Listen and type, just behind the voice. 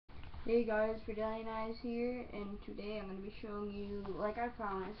Hey guys, Fidelity Eyes here, and today I'm going to be showing you, like I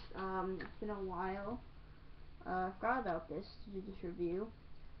promised, it's been a while, I forgot about this, to do this review.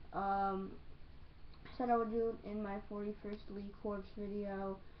 I said I would do it in my 41st League Corps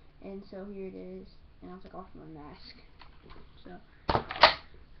video, and so here it is, and I'll take off my mask.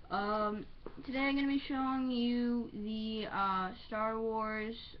 Today I'm going to be showing you the, Star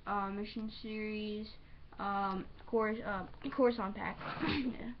Wars, Mission Series, courasant pack.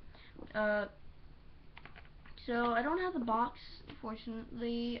 So I don't have the box,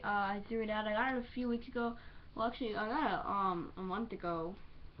 fortunately. I threw it out. I got it a few weeks ago. Well, actually, I got it a month ago,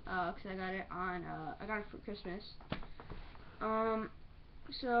 cause I got it on I got it for Christmas.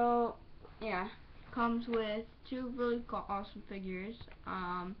 So yeah, comes with two really awesome figures.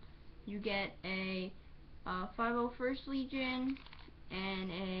 You get a 501st Legion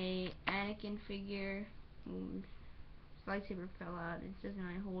and a Anakin figure. Ooh, his lightsaber fell out. It doesn't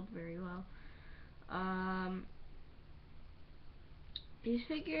really hold very well. These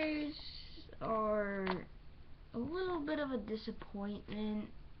figures are a little bit of a disappointment.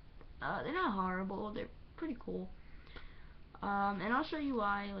 They're not horrible. They're pretty cool. And I'll show you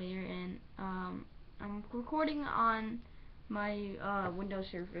why later. And I'm recording on my Windows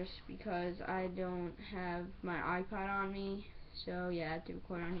Surface because I don't have my iPod on me. So yeah, I have to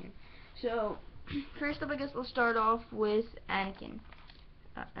record on here. So first up, I guess we'll start off with Anakin.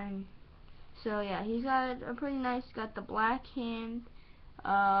 So yeah, he's got a pretty nice. Got the black hand.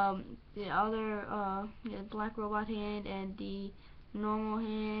 The other, the black robot hand and the normal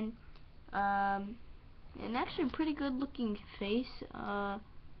hand, and actually a pretty good looking face. Kind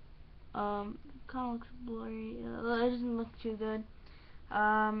of looks blurry. It doesn't look too good.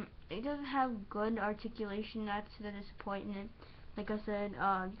 It doesn't have good articulation. That's the disappointment. Like I said,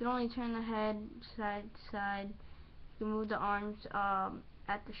 you can only turn the head side to side. You can move the arms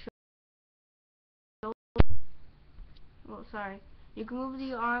at the shoulder. Well, sorry. You can move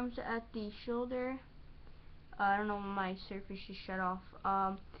the arms at the shoulder. I don't know, my surface is shut off.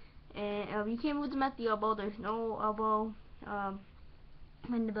 And you can't move them at the elbow. There's no elbow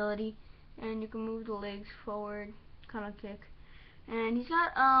bendability, and you can move the legs forward, kind of kick. And he's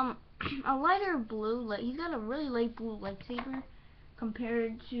got a lighter blue. He's got a really light blue lightsaber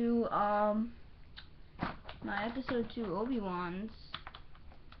compared to my episode 2 Obi-Wan's,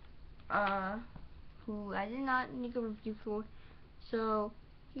 who I did not make a review for. So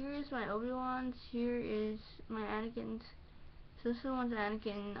here is my Obi-Wan's. Here is my Anakin's. So this one's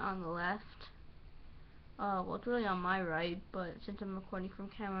Anakin on the left. Well, it's really on my right, but since I'm recording from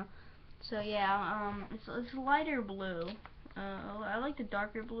camera, so yeah, it's lighter blue. I like the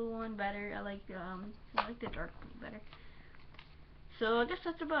darker blue one better. I like the dark blue better. So I guess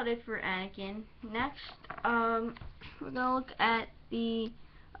that's about it for Anakin. Next, we're gonna look at the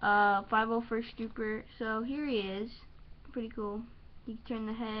 501st Trooper. So here he is. Pretty cool. You can turn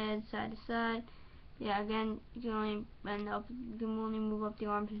the head side to side. Yeah, again, you can only bend up. You can only move up the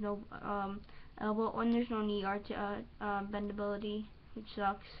arms. There's no elbow, and there's no knee bendability, which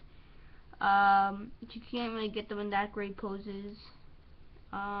sucks. You can't really get them in that great poses.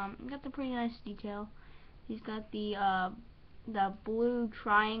 Got the pretty nice detail. He's got the blue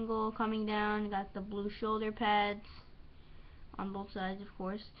triangle coming down. Got the blue shoulder pads on both sides, of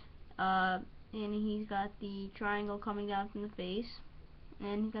course. And he's got the triangle coming down from the face.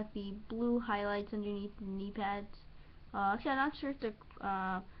 And he's got the blue highlights underneath the knee pads. Actually, I'm not sure if they're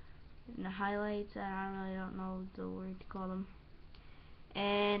the highlights. I really don't know the word to call them.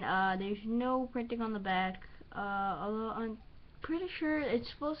 And there's no printing on the back. Although I'm pretty sure it's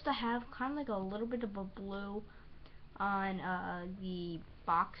supposed to have kind of like a little bit of a blue on the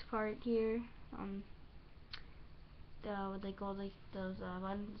box part here. What they call like those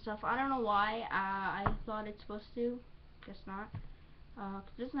buttons and stuff. I don't know why. I thought it's supposed to. Guess not.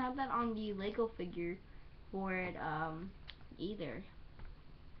 It doesn't have that on the Lego figure for it either.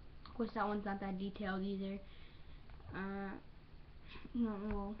 Of course, that one's not that detailed either.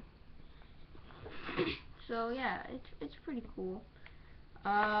 No. So yeah, it's pretty cool.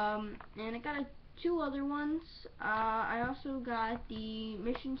 And I got two other ones. I also got the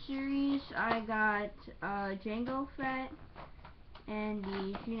Mission Series. I got Jango Fett and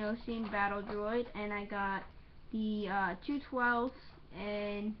the Geonosian Battle Droid, and I got the 212th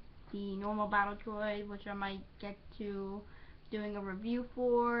and the normal Battle Droid, which I might get to doing a review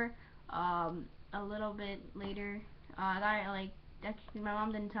for a little bit later. Actually, my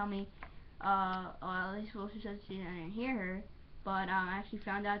mom didn't tell me. At least she said she didn't hear her. But I actually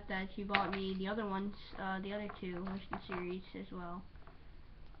found out that she bought me the other ones, the other two Mission Series as well.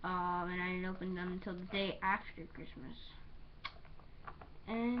 And I didn't open them until the day after Christmas.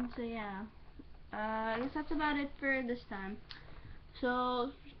 And so yeah, I guess that's about it for this time.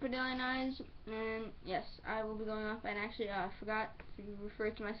 So, pretty nice, and yes, I will be going off, and actually, I forgot to refer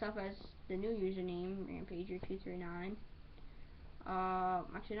to myself as the new username, Rampager239. I'm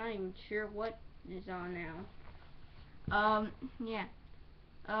actually not even sure what is on now. Yeah.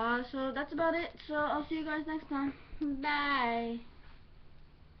 So that's about it, so I'll see you guys next time. Bye!